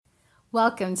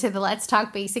Welcome to the Let's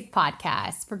Talk Basic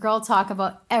podcast, where girl talk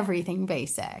about everything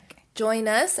basic. Join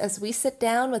us as we sit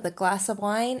down with a glass of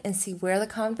wine and see where the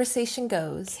conversation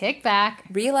goes. Kick back,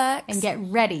 relax, and get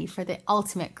ready for the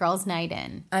ultimate girls' night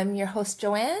in. I'm your host,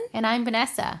 Joanne. And I'm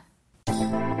Vanessa.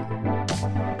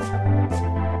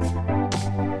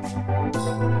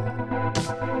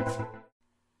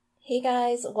 Hey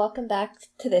guys, welcome back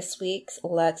to this week's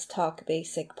Let's Talk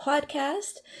Basic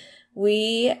podcast.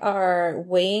 We are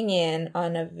weighing in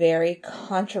on a very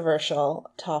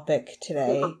controversial topic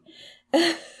today.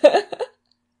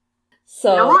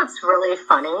 So, you know what's really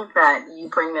funny that you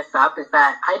bring this up is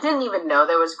that I didn't even know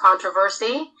there was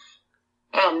controversy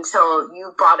until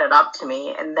you brought it up to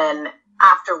me. And then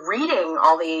after reading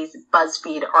all these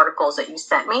BuzzFeed articles that you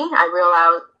sent me,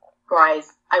 I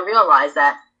realized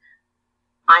that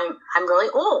I'm really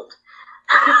old.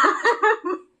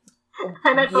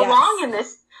 And I belong in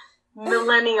this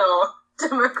millennial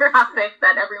demographic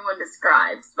that everyone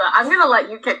describes. But I'm going to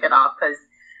let you kick it off because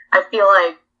I feel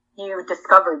like you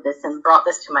discovered this and brought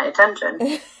this to my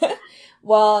attention.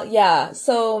 Well, yeah.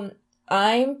 So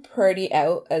I'm pretty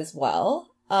out as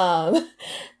well.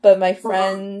 But my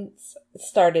friends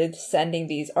started sending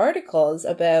these articles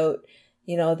about,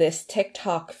 you know, this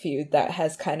TikTok feud that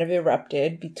has kind of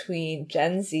erupted between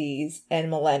Gen Zs and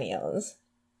millennials.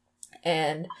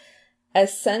 And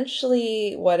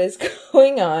essentially what is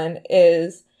going on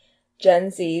is Gen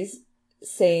Zs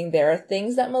saying there are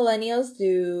things that millennials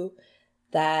do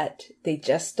that they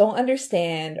just don't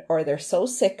understand or they're so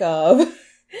sick of.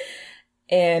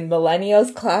 And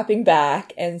millennials clapping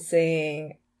back and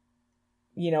saying,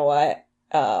 you know what,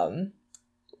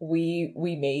 we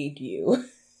made you.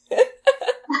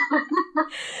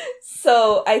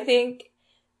 So I feel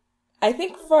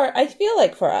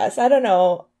like for us, I don't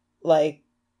know, like,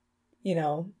 you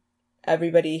know,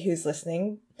 everybody who's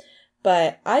listening,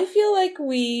 but I feel like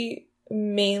we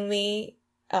mainly,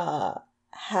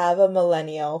 have a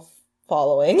millennial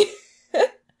following.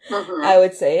 Mm-hmm. I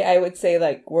would say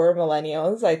like we're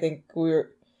millennials. I think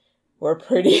we're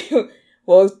pretty,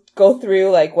 we'll go through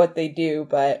like what they do,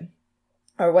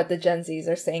 or what the Gen Zs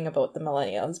are saying about the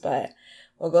millennials, but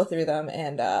we'll go through them.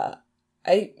 And,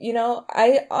 I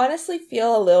honestly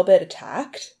feel a little bit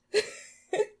attacked.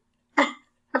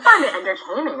 I find it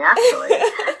entertaining, actually.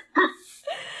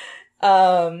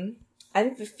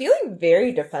 I'm feeling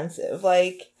very defensive,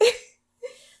 like,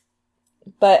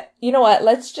 but you know what?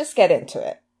 Let's just get into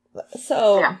it.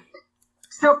 So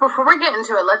before we get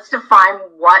into it, let's define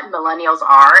what millennials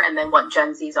are and then what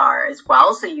Gen Zs are as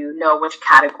well, so you know which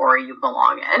category you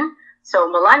belong in.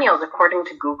 So millennials, according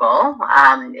to Google,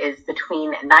 is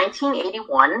between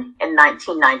 1981 and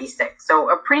 1996. So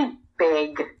a pretty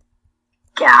big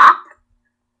gap.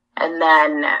 And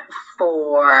then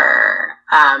for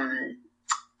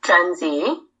Gen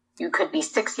Z, you could be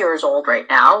 6 years old right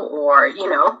now, or, you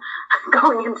know,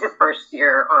 going into first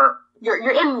year, or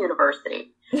you're in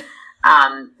university.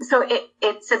 So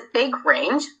it's a big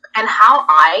range. And how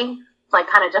I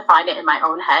kind of define it in my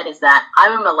own head is that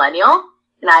I'm a millennial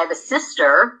and I have a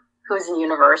sister who's in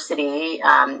university,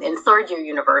 in third year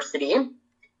university,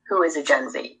 who is a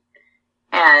Gen Z.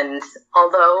 And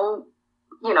although,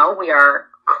 you know, we are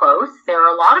close, there are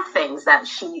a lot of things that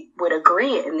she would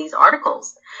agree in these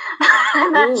articles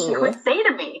that she would say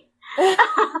to me.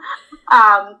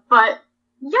 But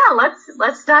yeah,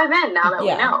 let's dive in now that we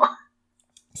know.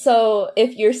 So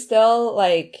if you're still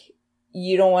like,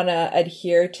 you don't want to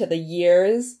adhere to the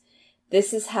years,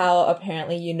 this is how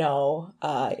apparently you know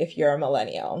if you're a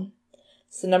millennial.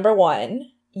 So number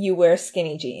 1, you wear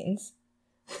skinny jeans.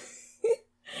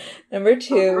 Number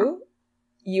 2,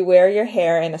 you wear your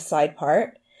hair in a side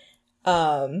part.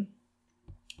 Number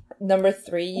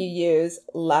 3, you use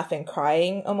laughing,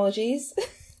 crying emojis.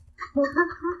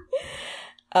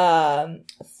 4,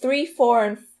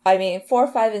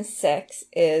 5, and 6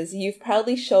 is you've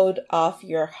proudly showed off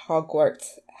your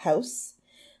Hogwarts house.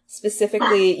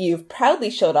 Specifically, you've proudly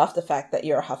showed off the fact that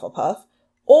you're a Hufflepuff,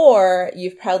 or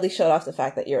you've proudly showed off the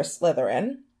fact that you're a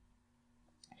Slytherin.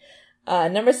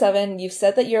 Number 7, you've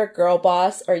said that you're a girl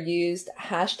boss or used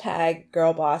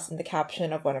 #girlboss in the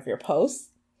caption of one of your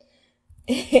posts.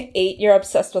 8, you're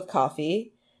obsessed with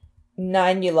coffee.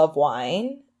 9, you love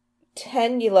wine.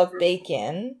 10, you love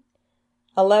bacon.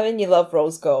 11, you love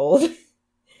rose gold.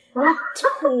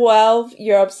 12,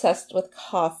 you're obsessed with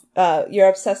you're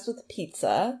obsessed with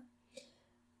pizza.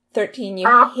 13, you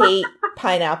hate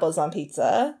pineapples on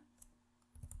pizza.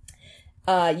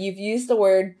 You've used the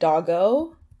word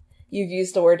doggo. You've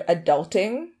used the word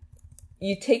adulting.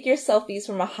 You take your selfies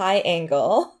from a high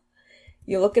angle.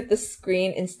 You look at the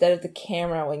screen instead of the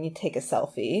camera when you take a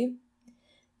selfie.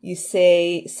 You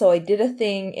say, so I did a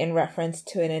thing in reference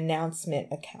to an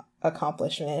announcement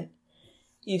accomplishment.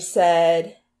 You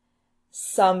said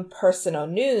some personal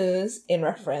news in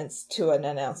reference to an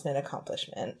announcement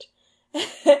accomplishment.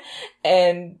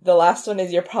 And the last one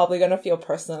is you're probably going to feel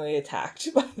personally attacked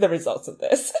by the results of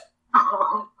this.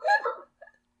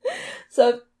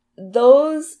 So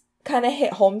those kind of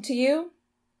hit home to you.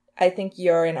 I think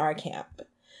you're in our camp.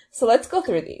 So let's go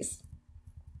through these.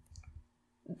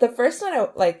 The first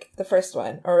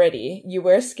one already, you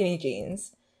wear skinny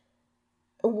jeans.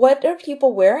 What are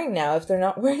people wearing now if they're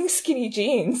not wearing skinny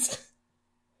jeans?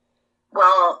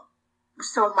 Well,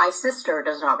 so my sister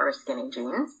does not wear skinny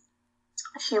jeans.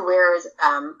 She wears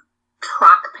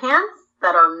track pants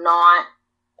that are not,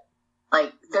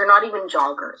 like, they're not even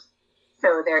joggers.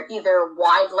 So they're either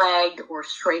wide-legged or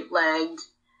straight-legged.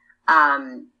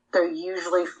 They're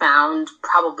usually found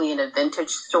probably in a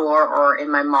vintage store or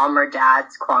in my mom or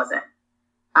dad's closet.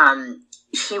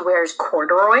 She wears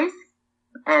corduroys,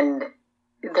 and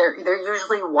they're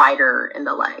usually wider in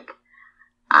the leg.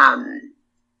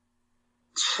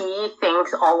 She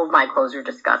thinks all of my clothes are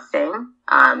disgusting.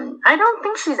 I don't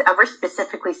think she's ever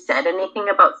specifically said anything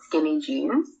about skinny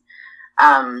jeans.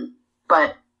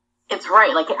 But it's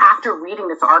right. Like, after reading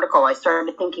this article, I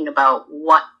started thinking about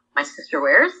what my sister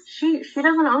wears. She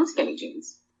doesn't own skinny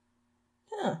jeans.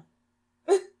 Huh.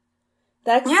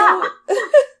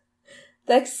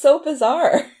 That's so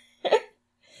bizarre.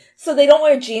 So they don't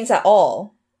wear jeans at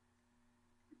all.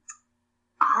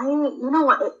 You know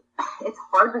what? It's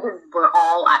hard because we're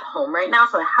all at home right now,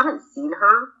 so I haven't seen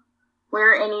her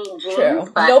wear any jeans. True.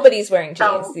 But nobody's wearing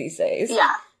jeans these days.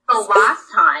 Yeah. So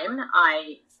last time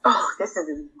this is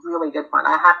a really good one.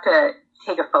 I have to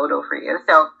take a photo for you.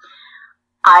 So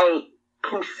I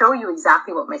can show you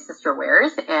exactly what my sister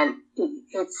wears, and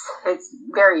it's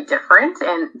very different.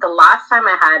 And the last time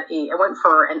I went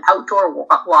for an outdoor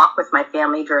walk with my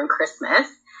family during Christmas,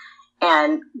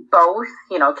 and both,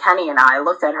 Kenny and I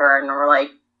looked at her and were like,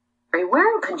 "Are you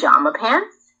wearing pajama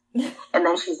pants?" And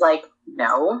then she's like,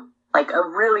 "No." Like a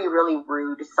really, really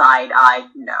rude side-eye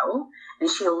no. And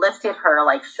she lifted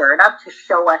her shirt up to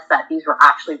show us that these were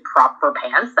actually proper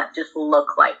pants that just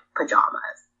look like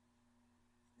pajamas.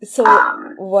 So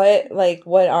what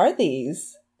are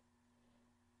these?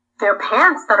 They're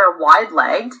pants that are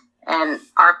wide-legged and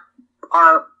are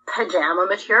pajama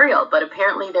material, but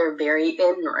apparently they're very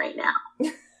in right now.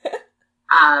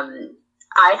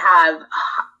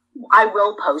 I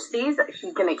will post these.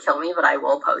 She's going to kill me, but I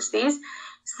will post these.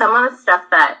 Some of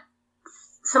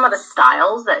the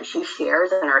styles that she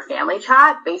shares in her family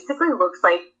chat basically looks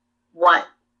like what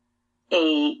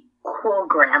a cool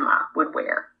grandma would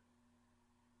wear.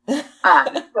 That's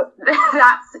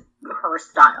her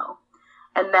style.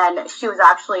 And then she was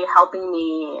actually helping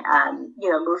me,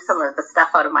 move some of the stuff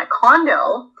out of my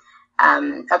condo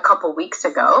a couple weeks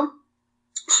ago.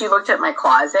 She looked at my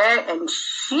closet, and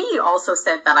she also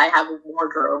said that I have a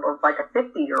wardrobe of like a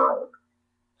 50-year-old.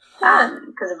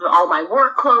 Because of all my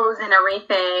work clothes and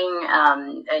everything.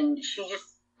 And she just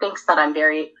thinks that I'm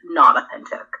very not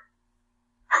authentic.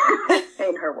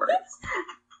 In her words.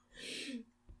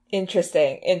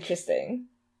 Interesting.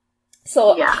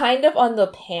 So kind of on the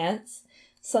pants,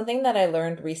 something that I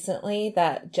learned recently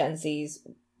that Gen Zs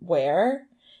wear,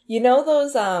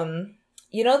 those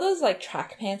like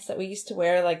track pants that we used to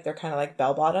wear, like they're kind of like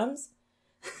bell bottoms.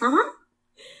 Uh-huh.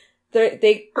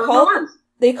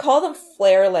 They call them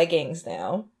flare leggings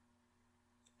now.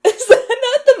 Is that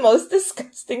not the most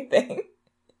disgusting thing?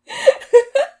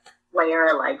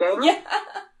 Flare leggings? Yeah.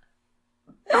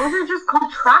 Those are just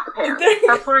called track pants.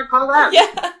 That's what I call them.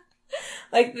 Yeah.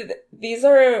 Like, these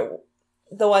are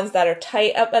the ones that are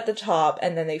tight up at the top,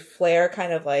 and then they flare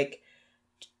kind of like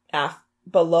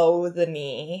below the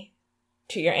knee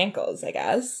to your ankles, I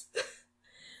guess.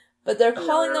 But they're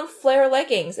calling them flare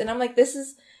leggings, and I'm like,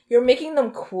 you're making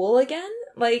them cool again?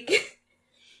 Like,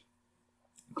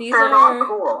 they're not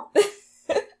cool.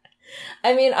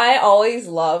 I mean, I always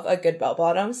love a good bell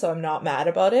bottom, so I'm not mad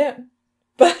about it.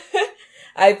 But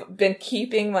I've been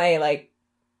keeping my,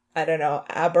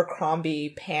 Abercrombie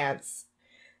pants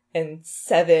and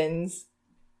Sevens,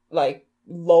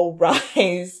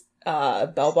 low-rise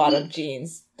bell bottom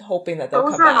jeans, hoping that they'll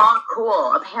come back. Those are not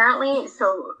cool. Apparently,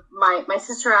 so my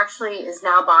sister actually is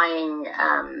now buying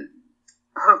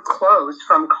her clothes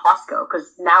from Costco,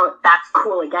 because now that's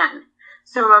cool again.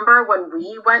 So remember when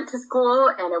we went to school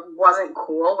and it wasn't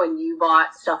cool when you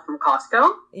bought stuff from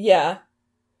Costco? Yeah.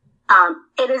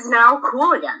 It is now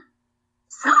cool again.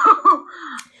 So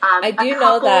I do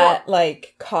know that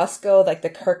Costco, the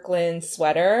Kirkland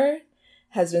sweater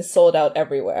has been sold out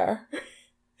everywhere.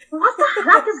 what the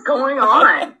heck is going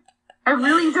on? I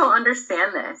really don't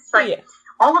understand this. Like,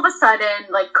 all of a sudden,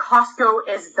 like, Costco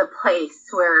is the place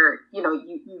where, you know,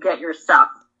 you get your stuff.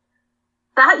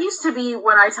 That used to be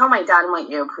when I tell my dad, I'm like,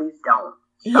 please don't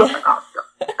shop at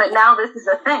Costco. But now this is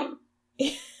a thing.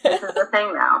 This is a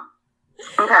thing now.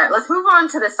 Okay, let's move on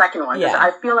to the second one. Because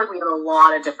I feel like we have a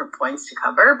lot of different points to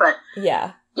cover, but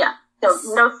yeah.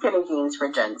 No skinny jeans for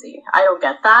Gen Z. I don't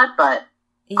get that, but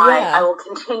I will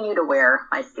continue to wear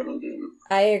my skinny jeans.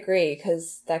 I agree,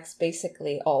 because that's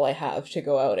basically all I have to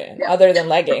go out in, other than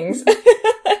leggings.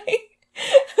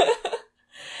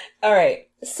 All right,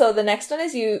 so the next one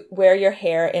is you wear your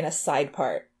hair in a side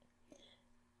part.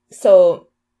 So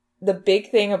the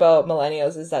big thing about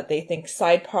millennials is that they think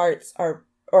side parts are,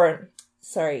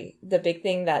 the big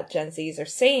thing that Gen Zs are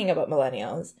saying about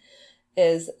millennials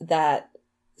is that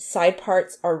side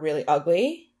parts are really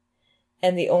ugly,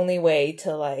 and the only way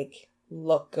to, like,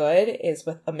 look good is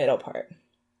with a middle part.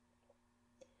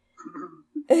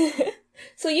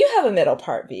 So you have a middle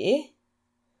part, V.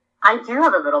 I do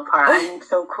have a middle part. I'm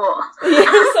so cool.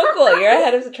 You're so cool. You're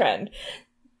ahead of the trend.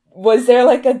 Was there,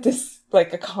 like,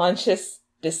 a conscious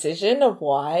decision of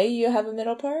why you have a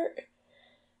middle part?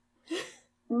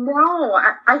 No,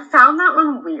 I found that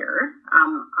one weird.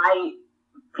 I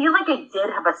feel like I did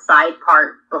have a side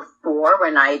part before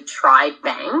when I tried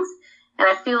bangs. And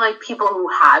I feel like people who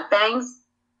have bangs,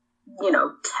 you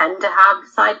know, tend to have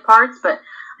side parts. But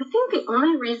I think the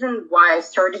only reason why I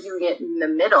started doing it in the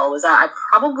middle was that I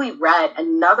probably read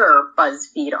another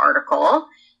BuzzFeed article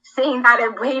saying that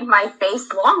it made my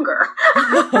face longer.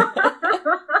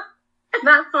 And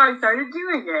that's why I started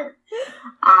doing it.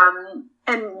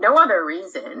 And no other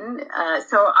reason.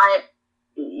 So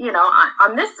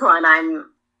on this one, I'm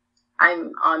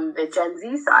on the Gen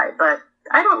Z side, but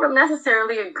I don't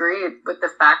necessarily agree with the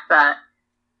fact that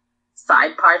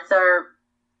side parts are,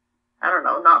 I don't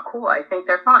know, not cool. I think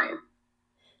they're fine.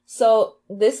 So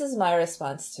this is my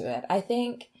response to it. I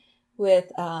think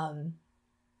with, I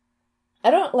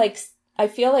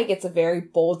feel like it's a very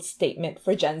bold statement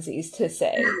for Gen Zs to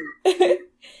say.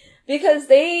 Because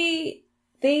they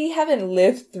haven't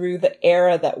lived through the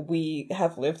era that we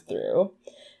have lived through.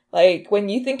 Like, when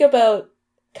you think about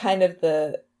kind of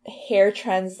the hair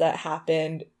trends that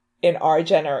happened in our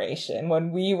generation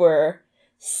when we were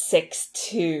 6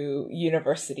 to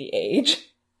university age.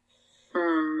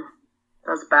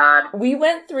 That's bad. We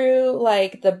went through,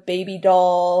 like, the baby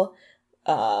doll,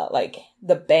 like,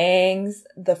 the bangs,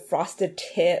 the frosted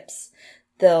tips,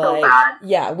 bad.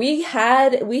 Yeah, we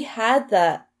had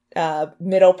that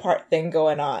middle part thing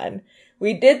going on.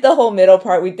 We did the whole middle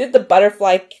part. We did the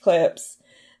butterfly clips.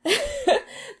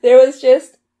 There was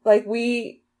just, like,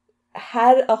 we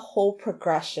had a whole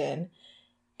progression,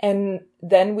 and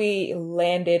then we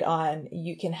landed on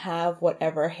you can have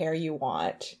whatever hair you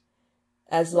want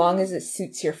as long as it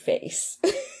suits your face.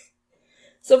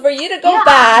 So for you to go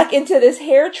back into this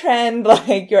hair trend,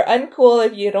 like, you're uncool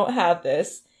if you don't have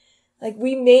this, like,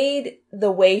 we made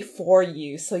the way for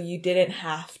you so you didn't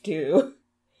have to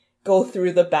go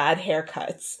through the bad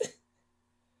haircuts.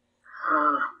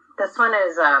 This one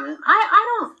is, I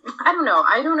don't know.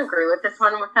 I don't agree with this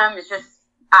one with them. It's just,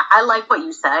 I like what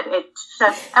you said. It's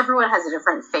just, everyone has a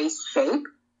different face shape.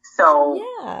 So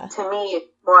to me, it's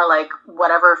more like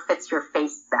whatever fits your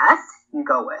face best, you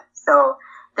go with. So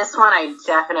this one, I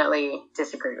definitely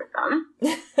disagree with them.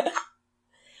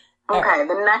 Okay,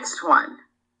 the next one.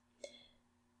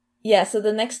 Yeah, so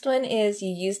the next one is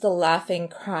you use the laughing,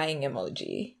 crying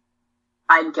emoji.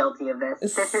 I'm guilty of this.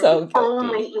 This is so the guilty.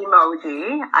 Only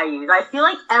emoji I use. I feel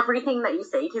like everything that you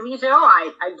say to me, Joe,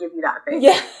 I give you that face.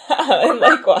 Yeah,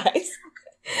 likewise.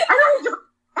 And I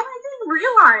didn't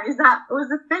realize that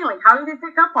was a thing. Like, how did they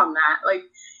pick up on that? Like,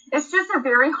 it's just a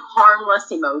very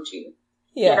harmless emoji.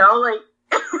 Yeah. You know, like,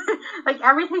 like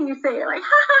everything you say, you're like,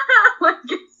 ha ha ha. Like,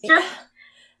 it's just.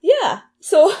 Yeah.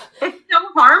 So. It's so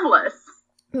harmless.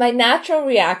 My natural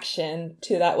reaction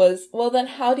to that was, well, then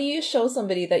how do you show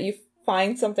somebody that you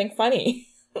find something funny?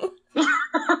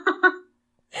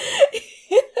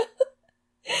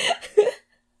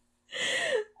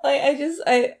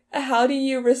 Like, how do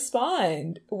you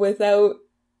respond without,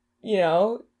 you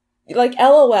know, like,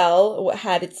 LOL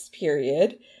had its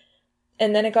period,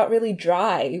 and then it got really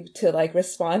dry to, like,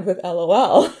 respond with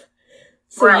LOL.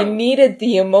 So you needed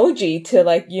the emoji to,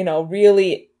 like, you know,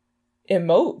 really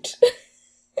emote.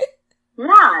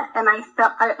 Yeah, and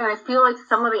I feel like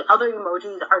some of the other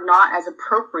emojis are not as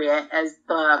appropriate as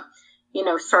the, you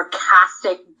know,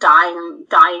 sarcastic, dying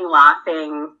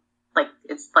laughing. Like,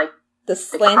 it's like the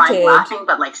crying slanted, laughing,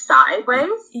 but like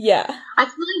sideways. yeah. I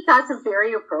feel like that's a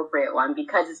very appropriate one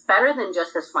because it's better than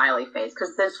just a smiley face.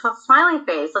 Because the smiley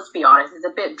face, let's be honest, is a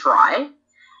bit dry.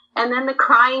 And then the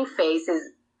crying face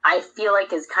I feel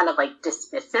like is kind of like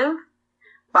dismissive.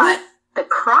 But the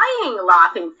crying,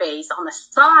 laughing face on the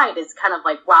side is kind of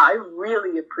like, wow, I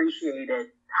really appreciated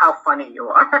how funny you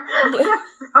are. Yeah.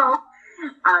 So,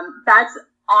 that's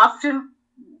often,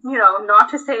 not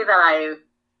to say that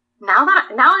now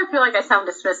I feel like I sound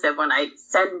dismissive when I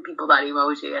send people that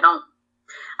emoji.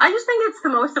 I just think it's the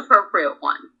most appropriate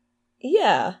one.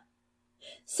 Yeah.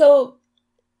 So,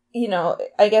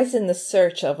 I guess in the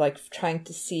search of like trying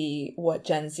to see what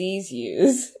Gen Zs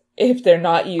use, if they're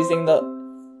not using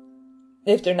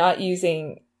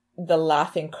the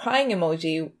laughing crying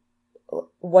emoji,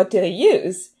 what do they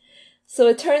use? So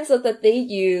it turns out that they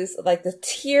use like the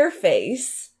tear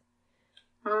face,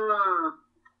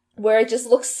 where it just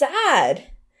looks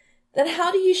sad. Then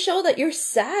how do you show that you're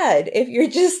sad if you're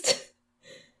just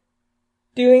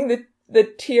doing the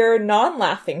tear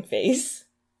non-laughing face?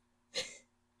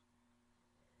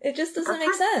 It just doesn't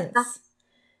make sense.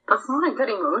 That's not a good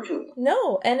emoji.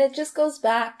 No, and it just goes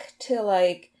back to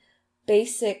like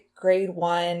basic grade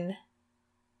 1,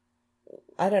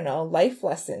 I don't know, life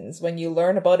lessons when you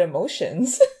learn about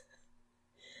emotions.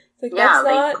 Like, yeah,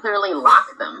 they clearly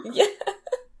lack them. Yeah.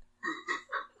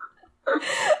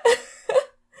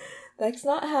 That's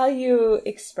not how you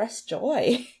express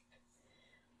joy.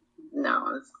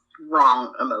 No, it's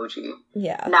wrong emoji.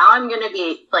 Yeah. Now I'm going to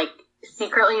be, like,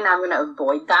 secretly now I'm going to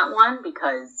avoid that one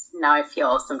because now I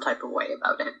feel some type of way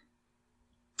about it.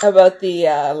 About the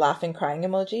laughing crying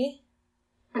emoji?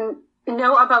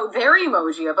 No, about their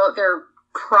emoji, about their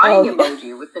crying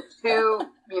emoji with the two,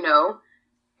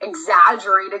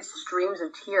 exaggerated streams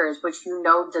of tears, which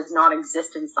does not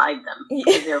exist inside them.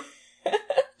 Yeah.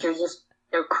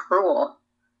 They're cruel.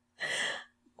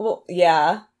 Well,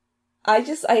 yeah. I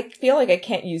feel like I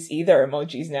can't use either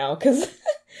emojis now, because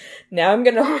now I'm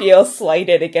gonna feel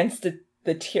slighted against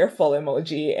the tearful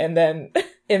emoji, and then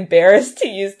embarrassed to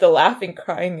use the laughing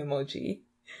crying emoji.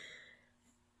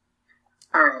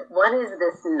 Alright, what is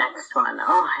this next one?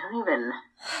 Oh, I don't even...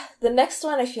 The next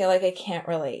one I feel like I can't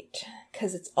relate,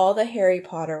 because it's all the Harry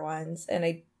Potter ones, and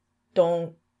I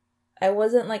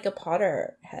wasn't like a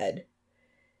Potter head.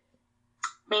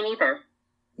 Me neither.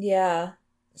 Yeah.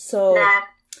 So, nah.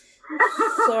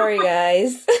 Sorry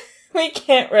guys. We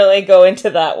can't really go into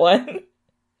that one.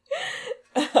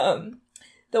 The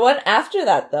one after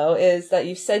that, though, is that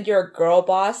you said you're a girl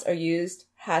boss or used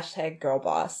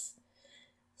 #girlboss.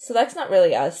 So that's not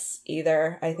really us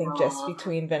either. I think just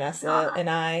between Vanessa and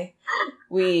I,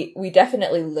 we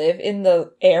definitely live in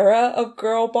the era of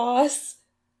girl boss.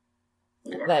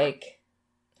 Yeah. Like,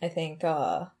 I think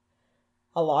a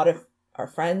lot of our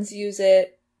friends use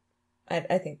it.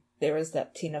 I think there was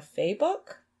that Tina Fey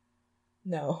book.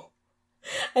 No,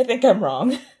 I think I'm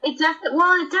wrong. It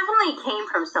definitely came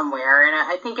from somewhere, and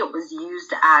I think it was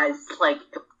used as like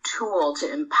a tool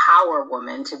to empower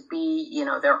women to be,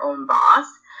 their own boss.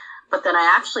 But then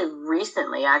I actually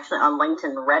recently on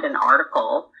LinkedIn read an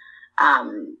article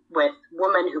with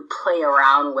women who play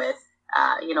around with,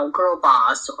 girl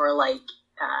boss or like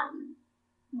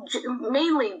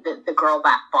mainly the girl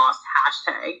boss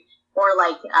hashtag or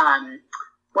like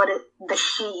the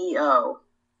CEO.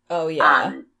 Oh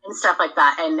yeah. And stuff like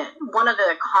that. And one of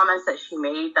the comments that she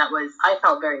made that I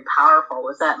felt very powerful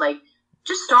was that like,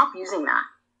 just stop using that.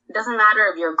 It doesn't matter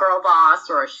if you're a girl boss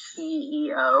or a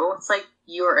CEO. It's like,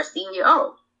 you're a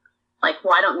CEO. Like,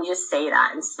 why don't you just say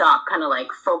that and stop kind of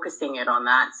like focusing it on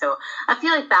that? So I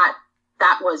feel like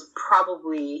that was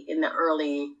probably in the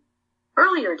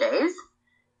earlier days.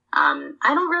 I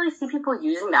don't really see people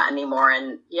using that anymore.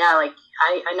 And yeah, like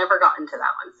I never got into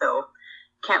that one. So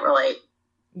can't relate.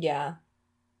 Yeah,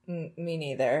 me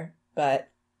neither. But,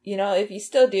 if you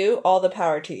still do, all the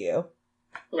power to you.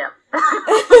 Yeah.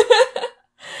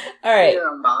 All right. Your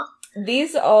own boss.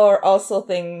 These are also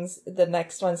things, the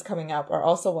next ones coming up are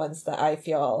also ones that I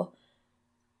feel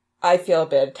a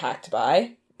bit attacked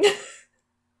by.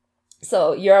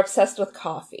 So, you're obsessed with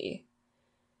coffee.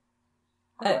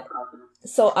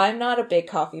 So, I'm not a big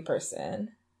coffee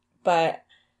person, but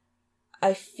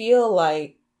I feel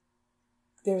like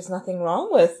there's nothing wrong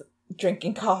with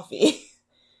drinking coffee.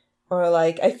 Or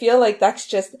like, I feel like that's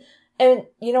just, and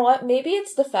you know what? Maybe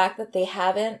it's the fact that they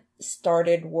haven't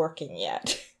started working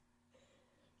yet.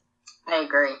 I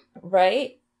agree.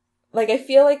 Right? Like, I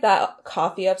feel like that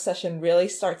coffee obsession really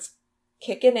starts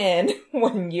kicking in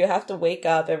when you have to wake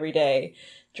up every day,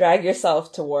 drag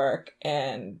yourself to work,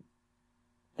 and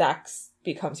that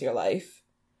becomes your life.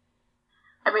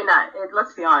 I mean,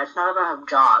 let's be honest, none of them have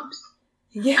jobs.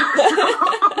 Yeah.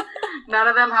 None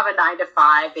of them have a 9 to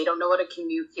 5. They don't know what a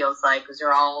commute feels like because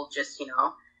they're all just,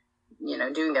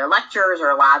 doing their lectures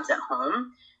or labs at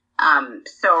home.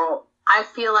 So I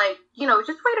feel like,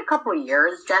 just wait a couple of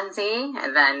years, Gen Z,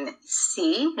 and then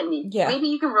see, and maybe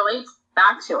you can relate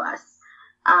back to us.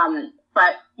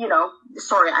 But,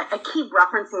 sorry, I keep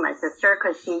referencing my sister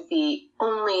because she's the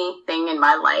only thing in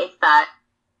my life that,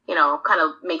 kind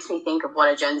of makes me think of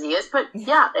what a Gen Z is. But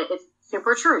yeah, it's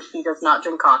super true. She does not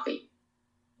drink coffee.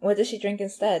 What does she drink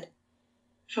instead?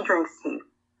 She drinks tea.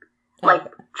 Like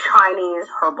Chinese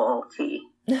herbal tea.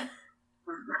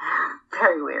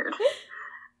 Very weird.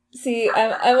 See,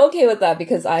 I'm okay with that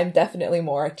because I'm definitely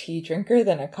more a tea drinker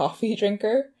than a coffee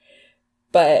drinker.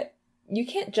 But you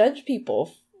can't judge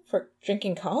people for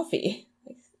drinking coffee.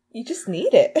 You just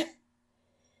need it.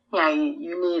 Yeah,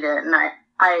 you need it. And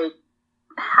I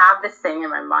have this thing in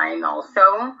my mind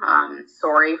also.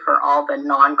 Sorry for all the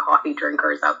non-coffee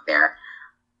drinkers out there.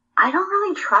 I don't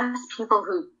really trust people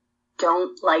who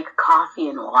don't like coffee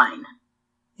and wine.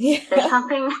 Yeah. There's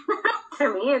something,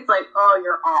 to me, it's like, oh,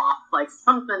 you're off. Like,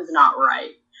 something's not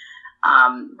right.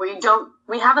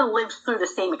 We haven't lived through the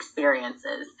same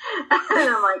experiences. And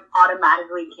I'm like,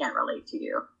 automatically can't relate to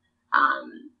you.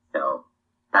 So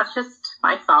that's just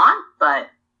my thought, but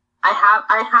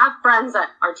I have friends that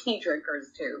are tea drinkers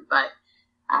too, but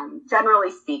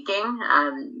generally speaking,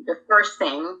 the first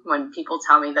thing when people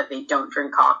tell me that they don't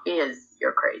drink coffee is,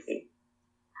 you're crazy.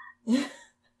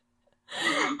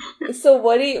 So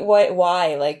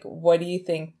why? Like, what do you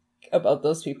think about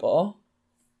those people?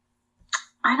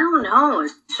 I don't know.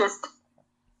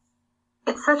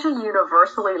 It's such a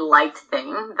universally liked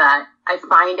thing that I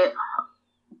find it,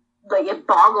 like, it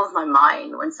boggles my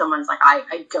mind when someone's like,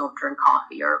 I don't drink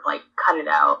coffee, or like, cut it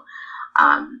out.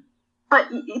 But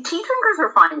tea drinkers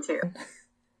are fine too.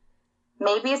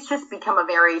 Maybe it's just become a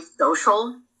very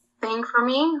social thing for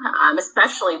me,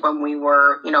 especially when we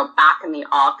were, back in the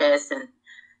office and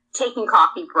taking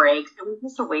coffee breaks. It was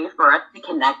just a way for us to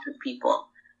connect with people.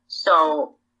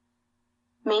 So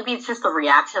maybe it's just the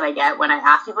reaction I get when I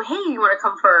ask people, hey, you want to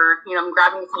come for, I'm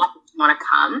grabbing coffee, do you want to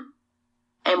come?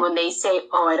 And when they say,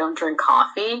 oh, I don't drink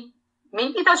coffee,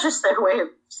 maybe that's just their way of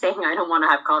saying I don't want to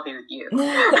have coffee with you. But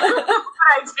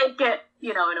I take it,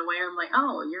 in a way I'm like,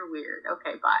 oh, you're weird.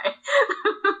 Okay, bye.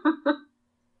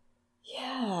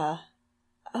 Yeah.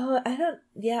 Oh, I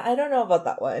don't know about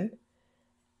that one.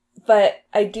 But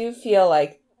I do feel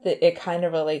like that it kind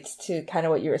of relates to kind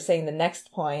of what you were saying. The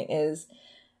next point is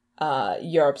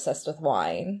you're obsessed with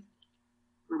wine.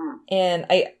 Mm-hmm. And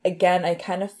I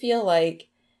kind of feel like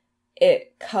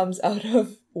it comes out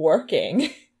of working.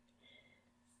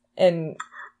 And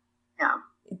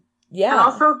yeah. And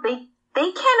also,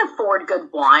 they can't afford good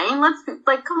wine. Let's be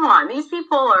like, come on. These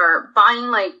people are buying,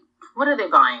 like, what are they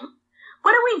buying?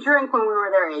 What did we drink when we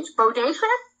were their age? Bodacious?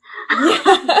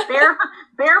 Yeah.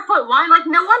 Barefoot wine? Like,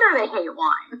 no wonder they hate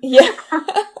wine. Yeah.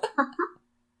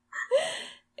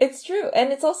 It's true.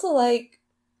 And it's also like,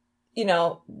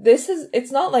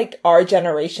 it's not like our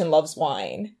generation loves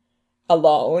wine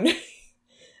alone.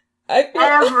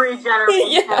 Every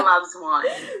generation loves wine.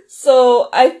 So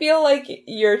I feel like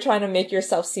you're trying to make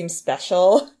yourself seem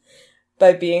special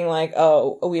by being like,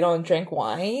 oh, we don't drink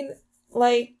wine.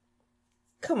 Like,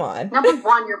 come on. Number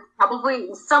one, you're probably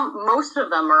most of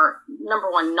them are, number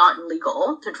one, not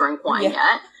legal to drink wine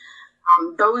yet.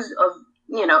 Those of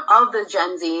the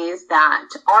Gen Zs that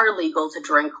are legal to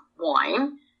drink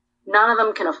wine, none of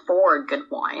them can afford good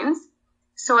wines.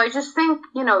 So I just think,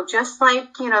 just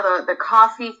like, the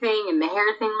coffee thing and the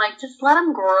hair thing, like, just let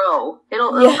them grow.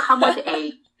 It'll come with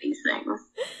age, these things.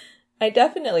 I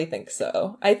definitely think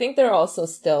so. I think they're also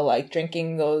still, like,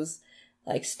 drinking those,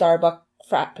 like, Starbucks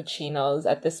frappuccinos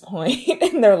at this point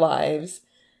in their lives.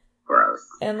 Gross.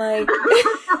 And, like,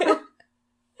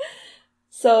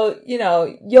 so,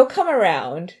 you'll come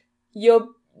around.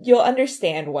 You'll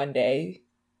understand one day.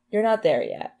 You're not there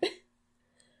yet.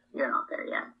 You're not there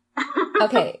yet.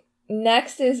 Okay,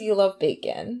 next is you love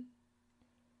bacon.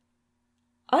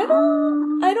 I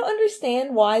don't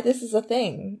understand why this is a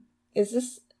thing. Is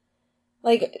this,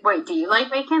 like... Wait, do you like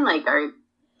bacon? Like, are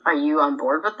you on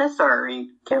board with this, or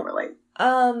you can't relate?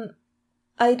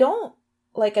 I don't,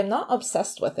 like, I'm not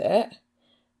obsessed with it,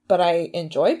 but I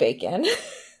enjoy bacon.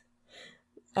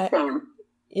 Same.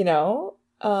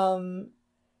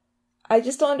 I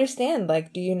just don't understand.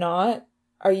 Like, do you not,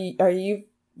 are you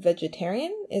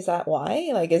vegetarian? Is that why?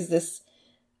 Like, is this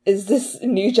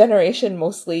new generation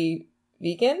mostly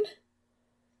vegan?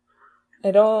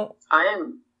 I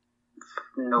have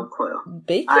no clue.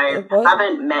 Bacon? I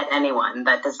haven't met anyone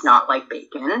that does not like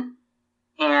bacon.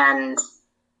 and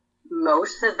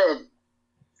most of the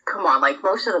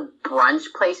brunch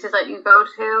places that you go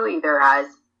to either has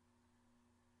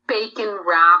bacon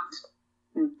wrapped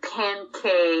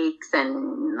pancakes,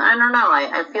 and I don't know,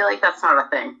 I feel like that's not a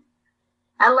thing.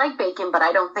 I like bacon, but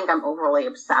I don't think I'm overly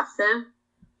obsessive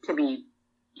to be,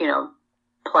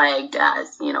 plagued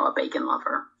as, a bacon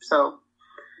lover. So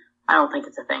I don't think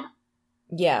it's a thing.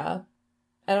 Yeah.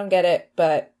 I don't get it,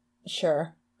 but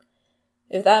sure.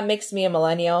 If that makes me a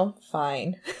millennial,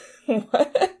 fine.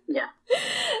 Yeah.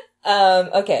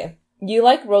 Okay. You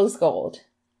like rose gold.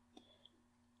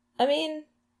 I mean,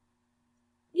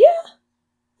 yeah.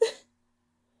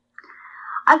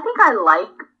 I think I like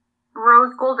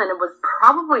rose gold, and it was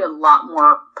probably a lot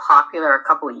more popular a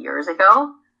couple of years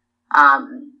ago.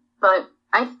 But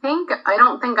I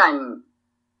don't think I'm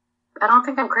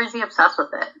crazy obsessed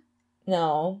with it.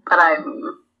 No. But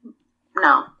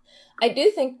no. I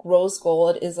do think rose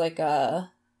gold is like it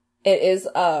is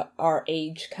our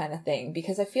age kind of thing,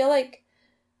 because I feel like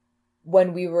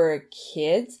when we were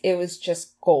kids, it was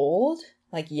just gold,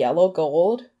 like yellow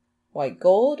gold, white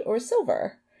gold, or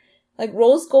silver. Like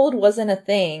rose gold wasn't a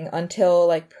thing until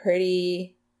like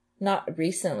pretty, not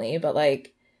recently, but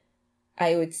like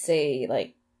I would say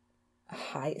like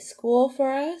high school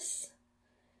for us,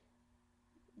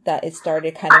 that it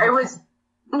started kind of. It was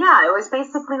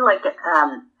basically like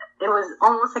it was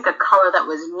almost like a color that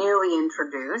was newly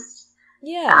introduced.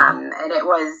 Yeah. And it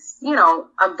was,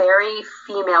 a very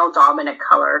female dominant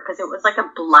color because it was like a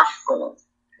blush gold.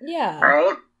 Yeah.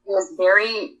 Right? It was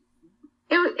very,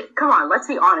 come on, let's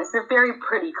be honest, a very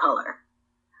pretty color.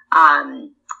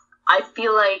 I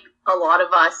feel like a lot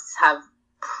of us have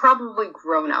probably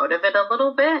grown out of it a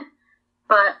little bit,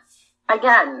 but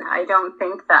again, I don't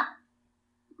think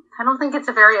it's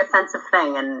a very offensive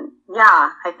thing. And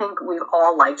yeah, I think we've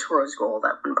all liked rose gold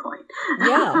at one point.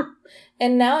 Yeah.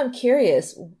 And now I'm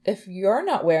curious, if you're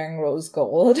not wearing rose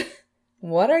gold,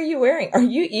 what are you wearing? Are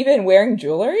you even wearing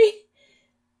jewelry?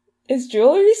 Is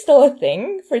jewelry still a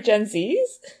thing for Gen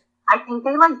Zs? I think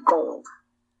they like gold.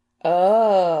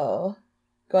 Oh,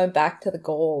 going back to the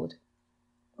gold.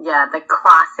 Yeah, the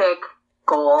classic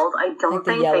gold. I don't Like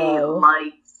the think yellow. they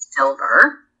like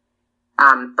silver.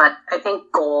 But I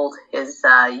think gold is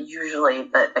usually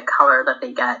the color that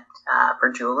they get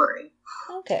for jewelry.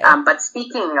 Okay. But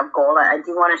speaking of gold, I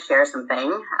do want to share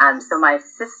something. So my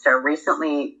sister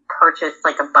recently purchased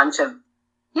like a bunch of,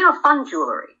 fun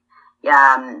jewelry.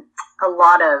 Yeah, a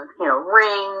lot of,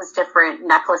 rings, different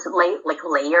necklaces, like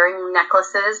layering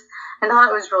necklaces. And I thought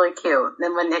it was really cute.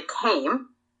 Then when it came,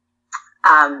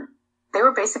 they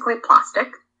were basically plastic.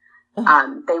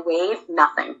 They weighed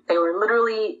nothing. They were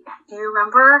literally, do you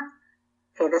remember?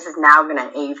 Okay, this is now going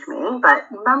to age me, but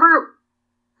remember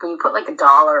when you put like $1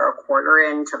 or a quarter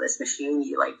into this machine,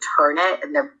 you like turn it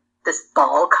and this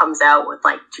ball comes out with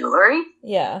like jewelry?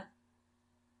 Yeah.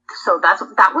 So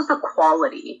that was the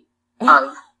quality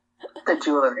of the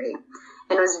jewelry.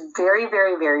 And it was very,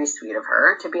 very, very sweet of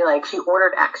her to be like, she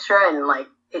ordered extra and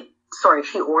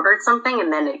she ordered something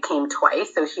and then it came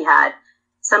twice. So she had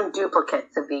some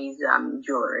duplicates of these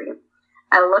jewelry.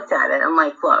 I looked at it. I'm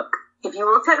like, look, if you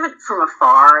looked at it from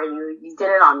afar and you did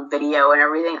it on video and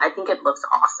everything, I think it looks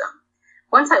awesome.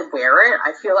 Once I wear it,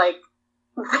 I feel like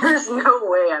there's no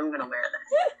way I'm going to wear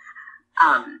this.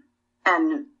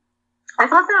 And I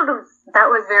thought that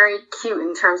was very cute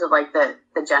in terms of like the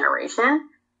generation,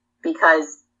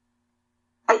 because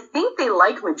I think they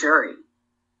like Majuri,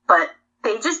 but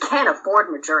they just can't afford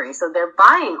Majuri, so they're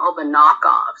buying all the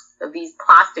knockoffs of these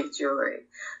plastic jewelry.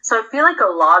 So I feel like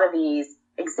a lot of these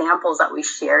examples that we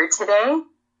shared today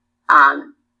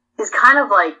is kind of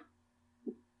like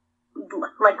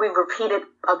we've repeated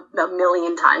a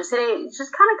million times today. It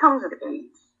just kind of comes with age.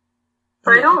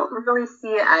 But I don't really see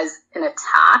it as an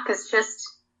attack. It's just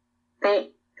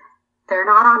they're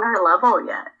not on our level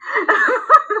yet.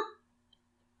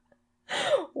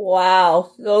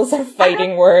 Wow, those are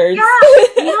fighting words. Yeah,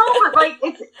 but like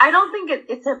I don't think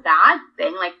it's a bad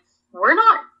thing. Like we're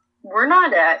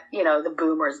not at the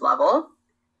boomers level.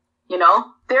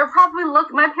 They're probably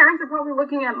my parents are probably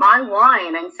looking at my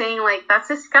wine and saying like that's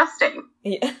disgusting.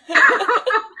 Yeah.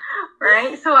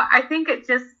 Right? So I think it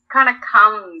just kind of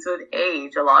comes with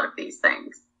age, a lot of these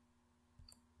things.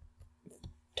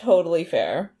 Totally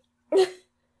fair.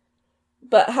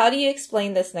 But how do you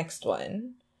explain this next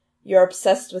one? You're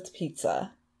obsessed with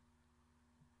pizza.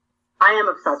 I am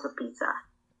obsessed with pizza.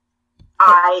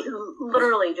 I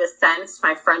literally just sent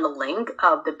my friend a link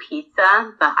of the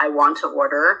pizza that I want to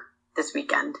order this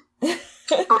weekend.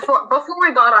 Before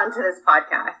we got onto this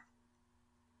podcast.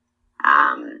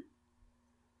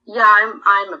 Yeah,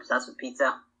 I'm obsessed with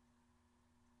pizza.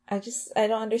 I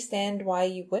don't understand why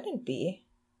you wouldn't be.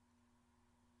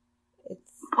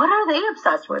 What are they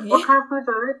obsessed with? Yeah. What kind of foods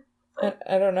are they?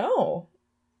 I don't know.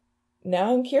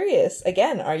 Now I'm curious.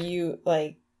 Again, are you,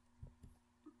 like,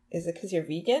 is it because you're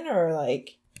vegan or,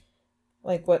 like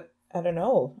what? I don't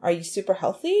know. Are you super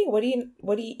healthy? What do you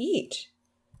eat?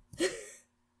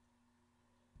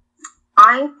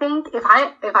 I think if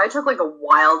I took like a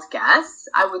wild guess,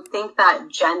 I would think that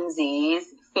Gen Z's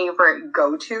favorite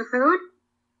go-to food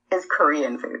is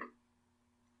Korean food.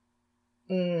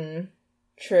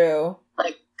 True.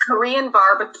 Like Korean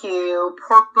barbecue,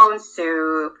 pork bone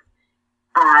soup,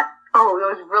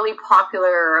 those really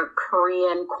popular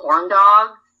Korean corn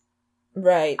dogs.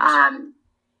 Right. I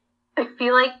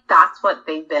feel like that's what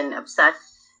they've been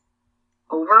obsessed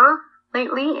over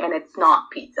lately, and it's not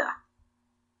pizza.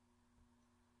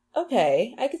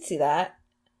 Okay, I could see that.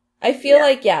 I feel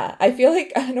like,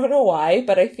 I don't know why,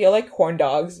 but I feel like corn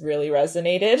dogs really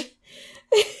resonated.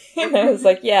 And I was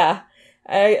like, yeah,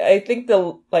 I think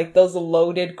those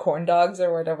loaded corn dogs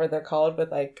or whatever they're called with,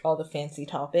 like, all the fancy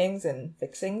toppings and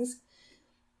fixings.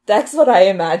 That's what I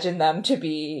imagine them to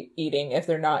be eating if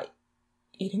they're not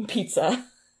eating pizza.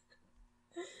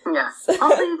 Yeah.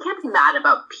 Also, you can't be mad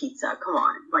about pizza. Come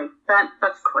on. Like,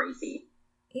 that's crazy.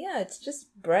 Yeah, it's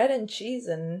just bread and cheese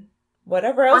and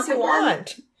whatever else you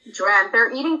want. Joanne, they're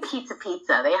eating pizza.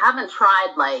 They haven't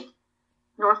tried, like,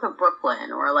 north of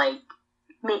Brooklyn or, like,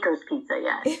 Maker's Pizza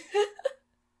yet.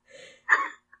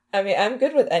 I mean, I'm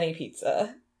good with any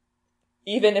pizza.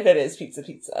 Even if it is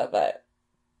pizza, but...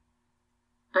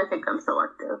 I think I'm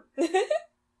selective.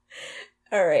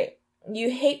 Alright.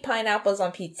 You hate pineapples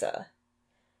on pizza.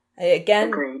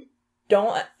 Agreed.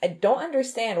 I don't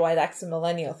understand why that's a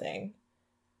millennial thing.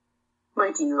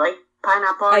 Wait, do you like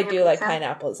pineapple on I your do pizza? like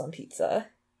pineapples on pizza.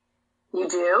 You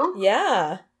do?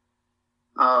 Yeah.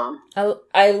 Oh.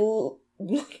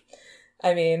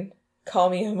 I mean, call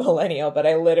me a millennial, but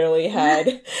I literally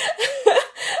had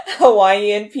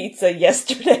Hawaiian pizza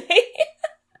yesterday.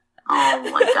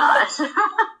 Oh my gosh.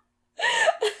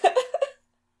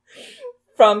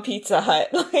 From Pizza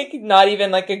Hut. Like, not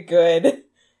even like a good,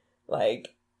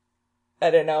 like,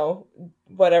 I don't know,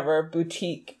 whatever,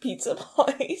 boutique pizza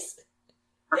place.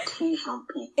 Artisanal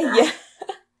pizza. Yeah.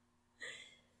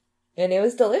 And it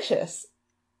was delicious.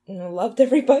 And I loved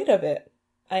every bite of it.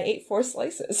 I ate 4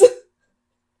 slices.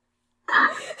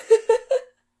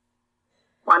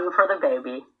 One for the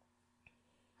baby.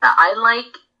 I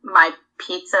like my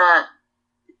pizza,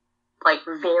 like,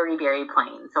 very, very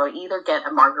plain. So I either get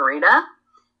a margarita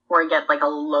or I get, like, a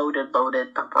loaded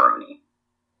pepperoni.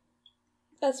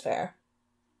 That's fair.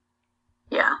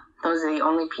 Yeah, those are the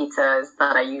only pizzas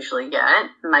that I usually get.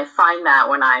 And I find that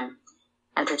when I'm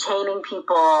entertaining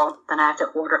people, then I have to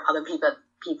order other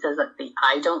pizzas that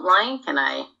I don't like, and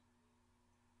I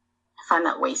find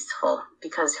that wasteful,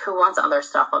 because who wants other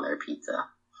stuff on their pizza?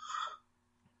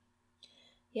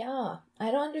 Yeah,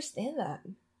 I don't understand that.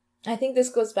 I think this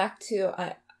goes back to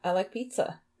I like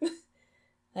pizza.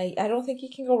 I don't think you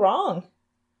can go wrong.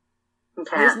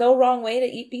 Okay. There's no wrong way to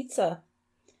eat pizza.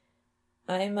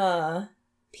 I'm a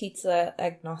pizza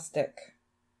agnostic.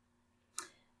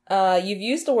 You've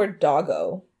used the word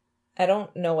doggo. I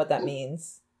don't know what that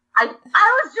means. I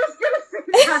was just gonna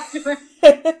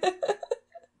say that.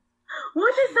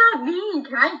 What does that mean?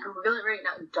 Can I Google it right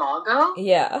now? Doggo?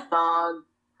 Yeah.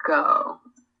 Doggo.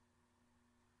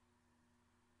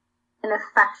 An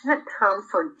affectionate term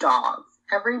for dogs.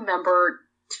 Every member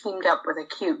teamed up with a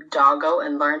cute doggo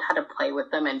and learned how to play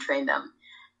with them and train them.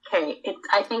 Okay,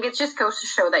 I think it just goes to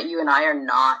show that you and I are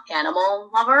not animal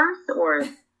lovers or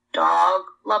dog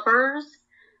lovers.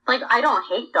 Like, I don't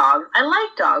hate dogs. I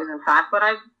like dogs, in fact, but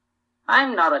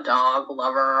I'm not a dog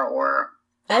lover or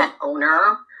pet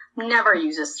owner. Never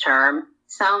use this term.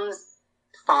 Sounds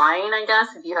fine, I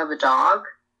guess, if you have a dog.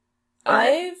 But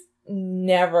I've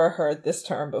never heard this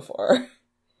term before.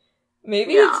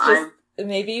 Maybe it's just,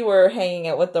 maybe we're hanging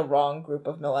out with the wrong group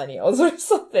of millennials or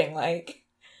something, like.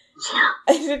 Yeah.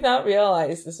 I did not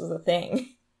realize this was a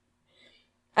thing.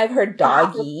 I've heard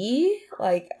doggy,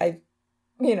 like,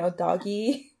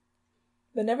 doggy,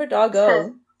 but never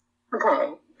doggo.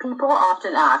 Okay, people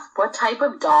often ask, what type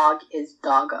of dog is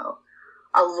doggo?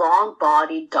 A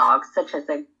long-bodied dog, such as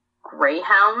a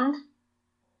greyhound,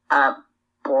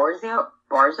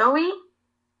 Borzoi?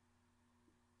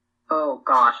 Oh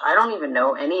gosh, I don't even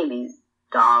know any of these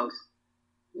dogs.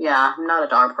 Yeah, I'm not a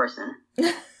dog person.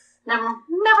 Never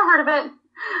heard of it.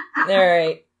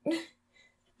 Alright.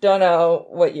 Don't know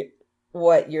what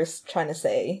you're trying to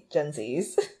say, Gen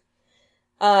Zs.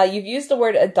 You've used the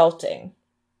word adulting.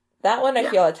 That one I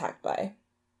feel attacked by.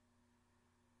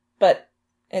 But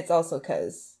it's also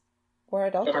because Or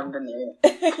They adulting. haven't been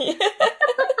there yet.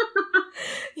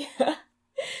 Yeah.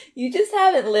 You just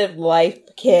haven't lived life,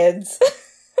 kids.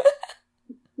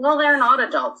 Well, they're not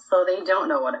adults, so they don't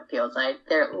know what it feels like.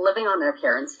 They're living on their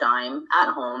parents' dime,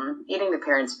 at home, eating the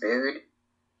parents' food.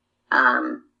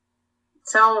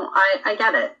 So I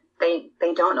get it.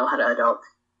 They don't know how to adult.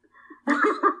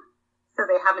 So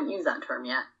they haven't used that term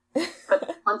yet.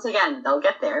 But once again, they'll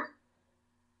get there.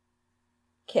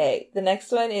 Okay, the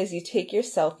next one is you take your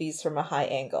selfies from a high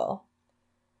angle.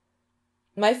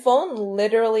 My phone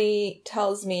literally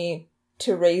tells me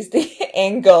to raise the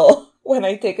angle when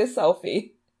I take a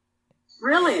selfie.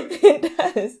 Really? It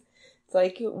does. It's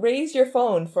like, raise your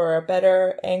phone for a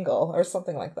better angle or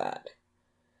something like that.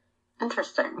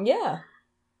 Interesting. Yeah.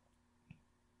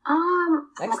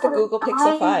 Next to okay, Google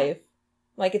Pixel 5.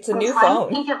 Like, it's a new phone. I'm trying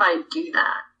to think if I do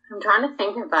that. I'm trying to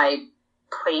think if I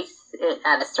place it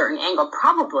at a certain angle.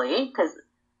 Probably, because,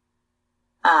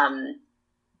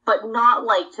 but not,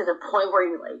 like, to the point where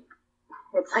you're, like,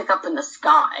 it's, like, up in the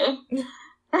sky.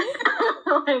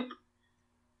 Like,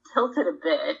 tilted a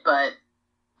bit, but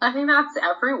I think that's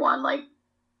everyone. Like,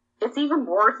 it's even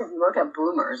worse if you look at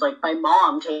boomers. Like, my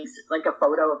mom takes, like, a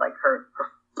photo of, like,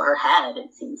 her head,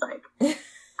 it seems like.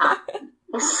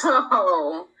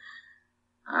 So,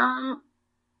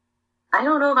 I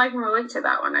don't know if I can relate to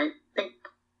that one. I think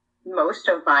most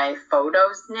of my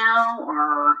photos now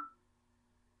are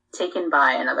taken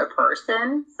by another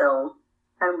person, so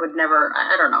I would never,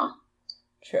 I don't know.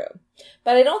 True.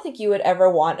 But I don't think you would ever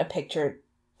want a picture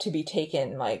to be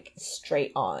taken, like,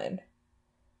 straight on.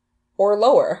 Or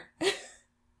lower.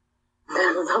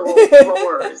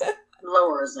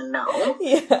 Lowers and no.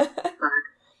 Yeah.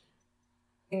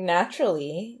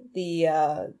 Naturally, the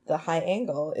high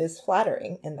angle is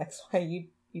flattering, and that's why you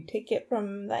take it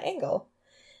from that angle.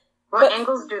 What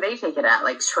angles do they take it at?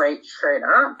 Like straight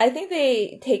up? I think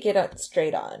they take it up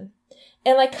straight on.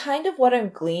 And like kind of what I'm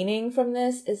gleaning from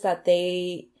this is that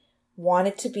they want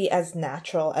it to be as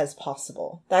natural as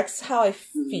possible. That's how I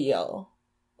feel.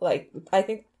 Like, I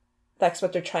think that's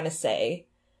what they're trying to say.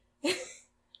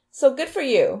 So good for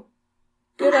you.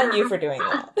 Good on you for doing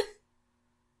that.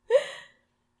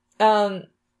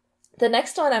 The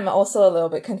next one I'm also a little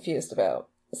bit confused about.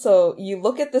 So you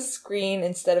look at the screen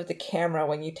instead of the camera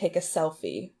when you take a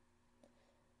selfie.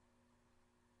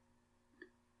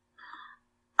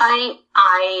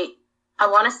 I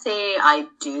want to say I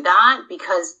do that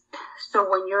because, so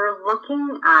when you're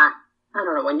looking at, I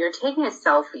don't know, when you're taking a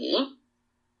selfie,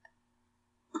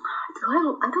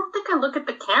 I don't think I look at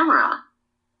the camera.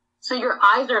 So your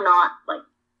eyes are not, like,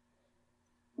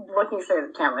 looking straight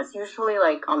at the camera. It's usually,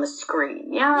 like, on the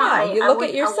screen. Yeah, you look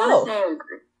at yourself. I want to say I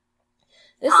agree.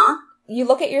 You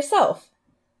look at yourself.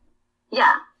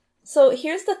 Yeah. So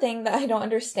here's the thing that I don't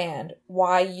understand.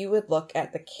 Why you would look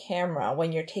at the camera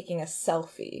when you're taking a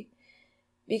selfie.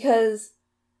 Because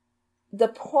the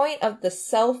point of the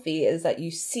selfie is that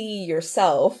you see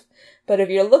yourself. But if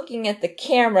you're looking at the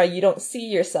camera, you don't see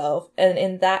yourself. And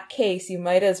in that case, you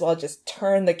might as well just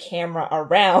turn the camera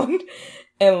around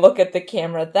and look at the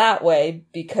camera that way,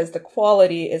 because the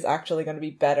quality is actually going to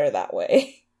be better that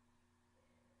way.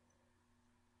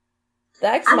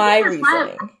 That's my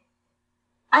reasoning.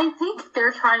 I think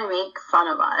they're trying to make fun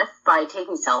of us by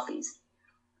taking selfies.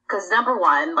 Because number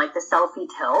one, like the selfie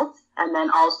tilt, and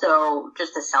then also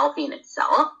just the selfie in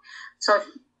itself. So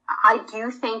I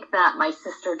do think that my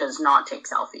sister does not take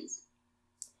selfies.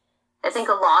 I think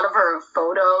a lot of her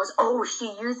photos,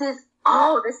 she uses,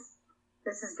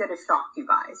 this is going to shock you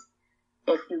guys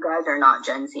if you guys are not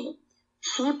Gen Z.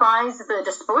 She buys the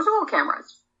disposable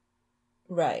cameras.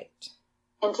 Right.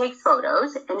 And takes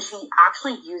photos, and she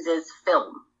actually uses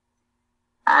film.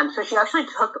 So she actually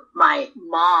took my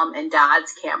mom and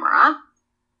dad's camera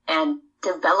and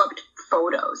developed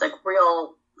photos, like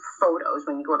real photos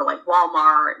when you go to like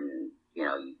Walmart and, you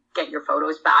know, you get your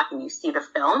photos back and you see the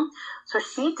film. So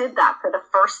she did that for the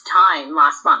first time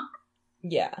last month.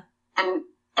 Yeah. And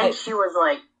she was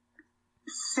like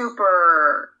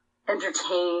super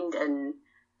entertained and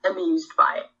amused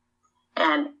by it.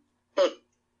 And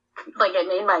it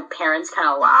made my parents kind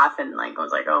of laugh and like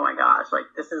was like, oh my gosh, like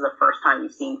this is the first time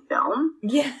you've seen film.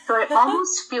 Yeah. So I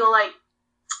almost feel like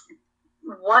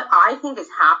what I think is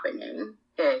happening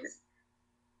is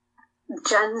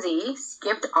Gen Z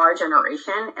skipped our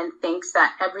generation and thinks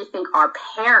that everything our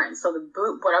parents, so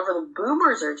whatever the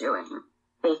boomers are doing,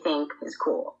 they think is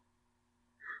cool.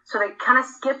 So they kind of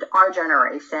skipped our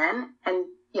generation and,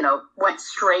 you know, went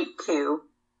straight to,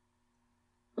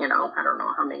 you know, I don't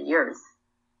know how many years,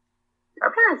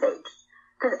 our parents' age.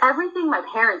 Because everything my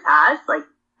parents has, like,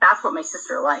 that's what my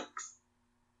sister likes.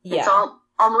 Yeah. It's all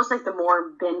almost like the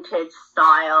more vintage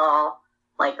style,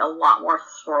 like a lot more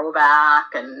throwback,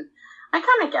 and I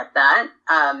kind of get that.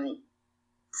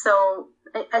 So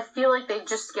I feel like they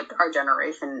just skipped our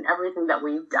generation. Everything that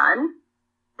we've done,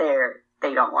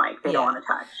 they don't like. They don't want to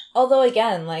touch. Although,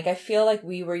 again, like, I feel like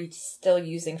we were still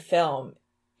using film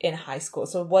in high school,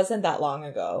 so it wasn't that long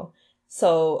ago.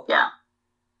 So, yeah.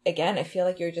 Again, I feel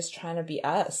like you're just trying to be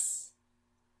us.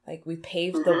 Like, we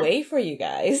paved the way for you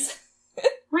guys.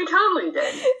 We totally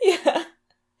did. Yeah.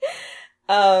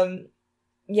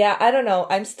 Yeah, I don't know.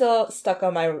 I'm still stuck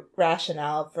on my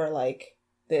rationale for, like,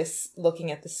 this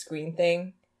looking at the screen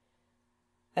thing.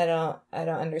 I don't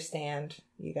understand,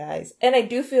 you guys. And I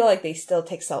do feel like they still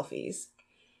take selfies.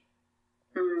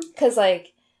 Because,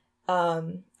 like,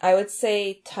 I would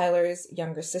say Tyler's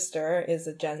younger sister is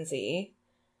a Gen Z.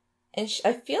 And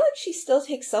I feel like she still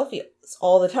takes selfies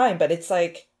all the time. But it's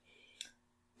like,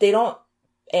 they don't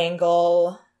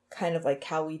angle kind of like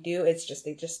how we do. It's just,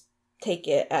 they just take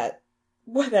it at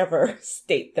whatever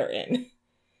state they're in.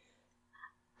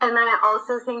 And then I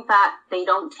also think that they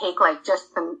don't take, like,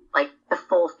 just the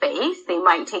full face. They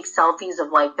might take selfies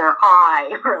of, like, their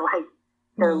eye or, like,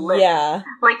 their lips. Yeah.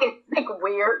 Like, it's, like,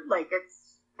 weird. Like,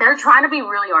 they're trying to be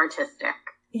really artistic.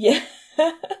 Yeah.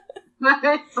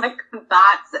 It's like,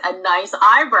 that's a nice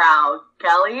eyebrow,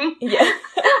 Kelly. Yeah.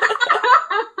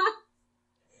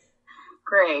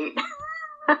 Great.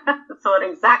 That's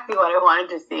exactly what I wanted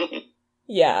to see.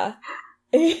 Yeah.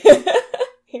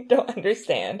 I don't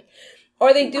understand.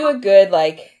 Or they do a good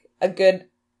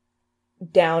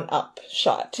down-up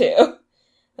shot, too.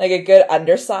 Like, a good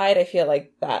underside. I feel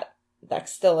like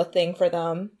that's still a thing for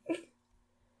them.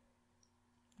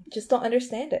 Just don't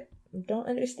understand it. Don't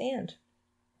understand.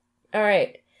 All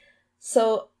right.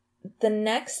 So, the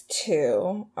next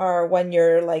two are when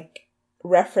you're, like,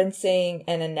 referencing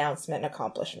an announcement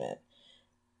accomplishment.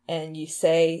 And you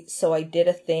say, so I did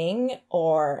a thing,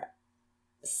 or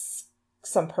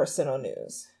some personal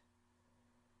news.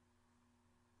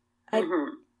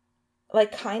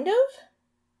 Like, kind of.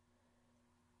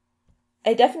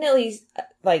 I definitely,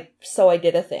 like, so I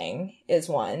did a thing is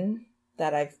one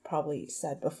that I've probably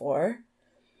said before.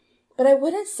 But I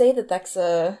wouldn't say that that's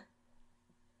a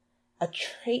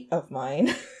trait of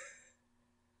mine.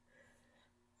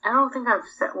 I don't think I've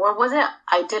said, what was it?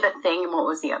 I did a thing, and what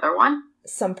was the other one?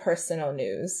 Some personal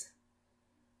news.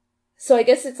 So I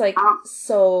guess it's like,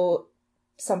 so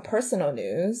some personal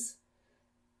news.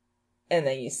 And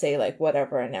then you say, like,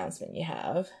 whatever announcement you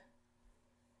have.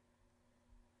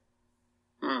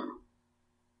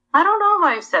 I don't know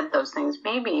if I've said those things,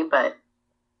 maybe, but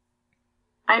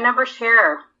I never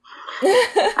share.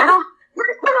 I don't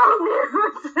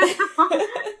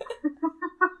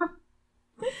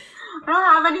I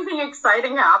don't have anything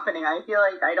exciting happening. I feel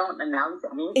like I don't announce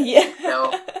anything. Yeah.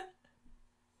 So.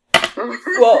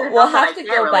 Well, we'll have to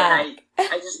go back.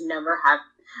 I just never have,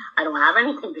 I don't have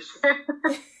anything to share.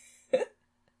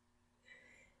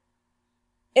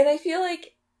 And I feel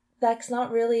like that's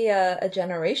not really a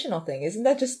generational thing. Isn't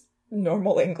that just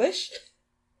normal English?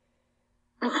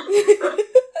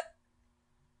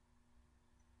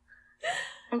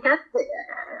 I guess,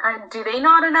 do they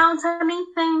not announce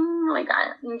anything? Like,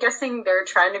 I'm guessing they're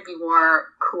trying to be more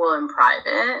cool and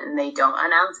private, and they don't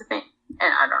announce a thing.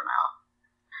 And I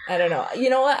don't know. You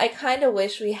know what? I kind of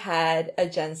wish we had a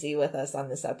Gen Z with us on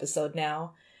this episode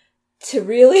now to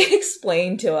really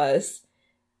explain to us,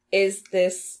 is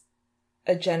this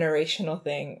a generational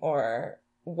thing or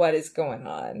what is going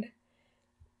on?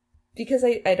 Because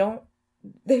I don't,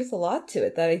 there's a lot to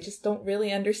it that I just don't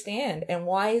really understand. And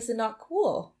why is it not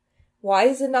cool? Why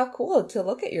is it not cool to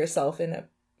look at yourself in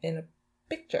a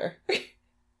picture?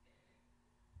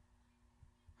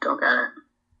 Don't get it.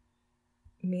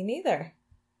 Me neither.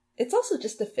 It's also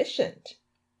just efficient.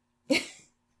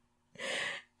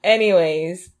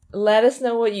 Anyways, let us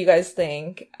know what you guys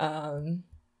think.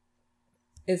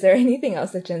 Is there anything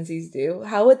else that Gen Zs do?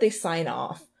 How would they sign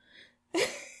off?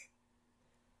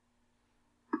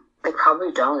 They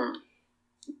probably don't.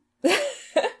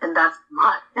 And that's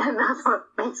what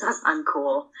makes us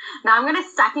uncool. Now I'm gonna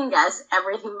second guess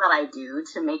everything that I do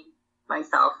to make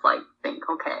myself, like, think,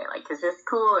 okay, like, is this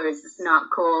cool or is this not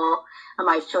cool? Am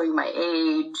I showing my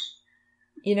age?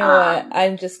 You know what?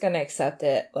 I'm just gonna accept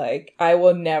it. Like, I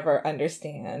will never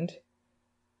understand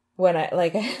when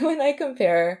I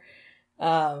compare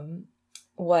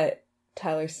what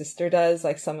Tyler's sister does,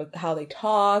 like some of how they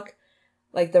talk,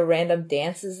 like the random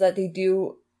dances that they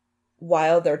do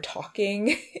while they're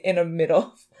talking in the middle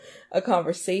of a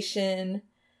conversation.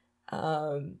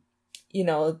 You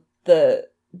know, the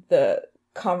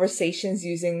conversations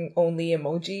using only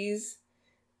emojis.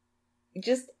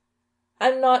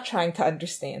 I'm not trying to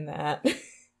understand that.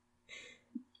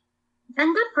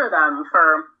 And good for them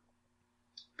for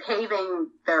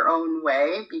paving their own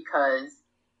way because,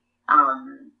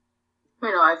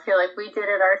 I feel like we did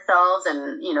it ourselves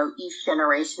and, each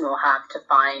generation will have to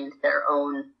find their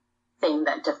own thing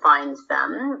that defines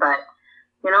them. But,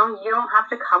 you don't have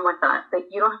to come with us. Like,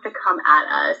 you don't have to come at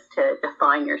us to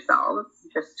define yourselves.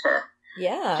 Just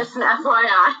an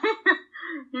FYI.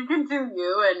 You can do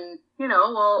you and,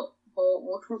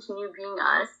 we'll continue being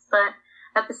us. But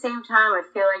at the same time, I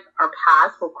feel like our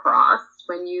paths will cross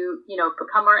when you,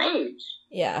 become our age.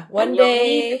 Yeah. One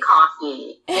day. You'll need the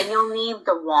coffee and you'll need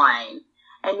the wine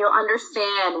and you'll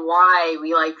understand why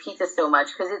we like pizza so much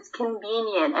because it's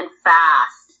convenient and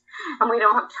fast and we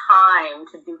don't have time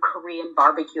to do Korean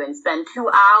barbecue and spend 2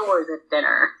 hours at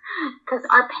dinner because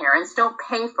our parents don't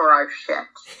pay for our shit.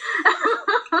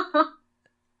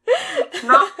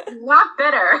 Not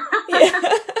bitter. Yeah.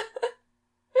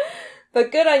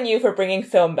 But good on you for bringing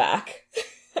film back.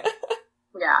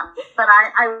 Yeah, but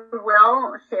I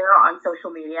will share on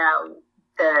social media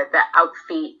the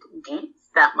outfit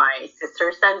deets that my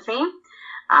sister sends me.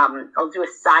 I'll do a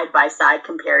side-by-side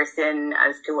comparison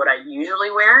as to what I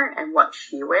usually wear and what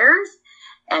she wears.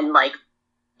 And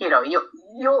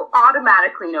you'll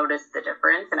automatically notice the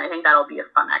difference. And I think that'll be a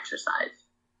fun exercise.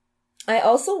 I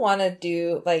also want to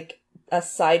do a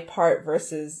side part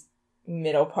versus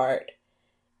middle part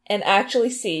and actually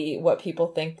see what people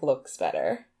think looks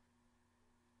better.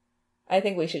 I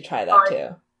think we should try that too.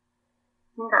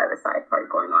 I think I have a side part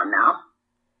going on now.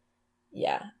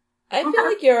 Yeah. I feel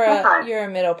like you're a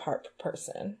middle part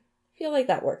person. I feel like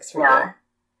that works for you. I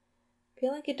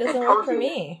feel like it doesn't work for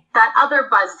me. That other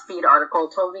BuzzFeed article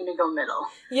told me to go middle.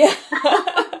 Yeah.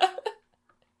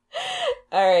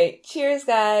 All right. Cheers,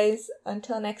 guys.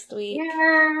 Until next week.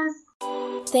 Cheers.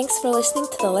 Thanks for listening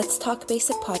to the Let's Talk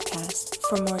Basic podcast.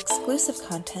 For more exclusive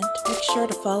content, make sure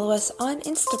to follow us on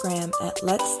Instagram at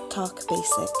Let's Talk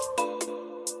Basic.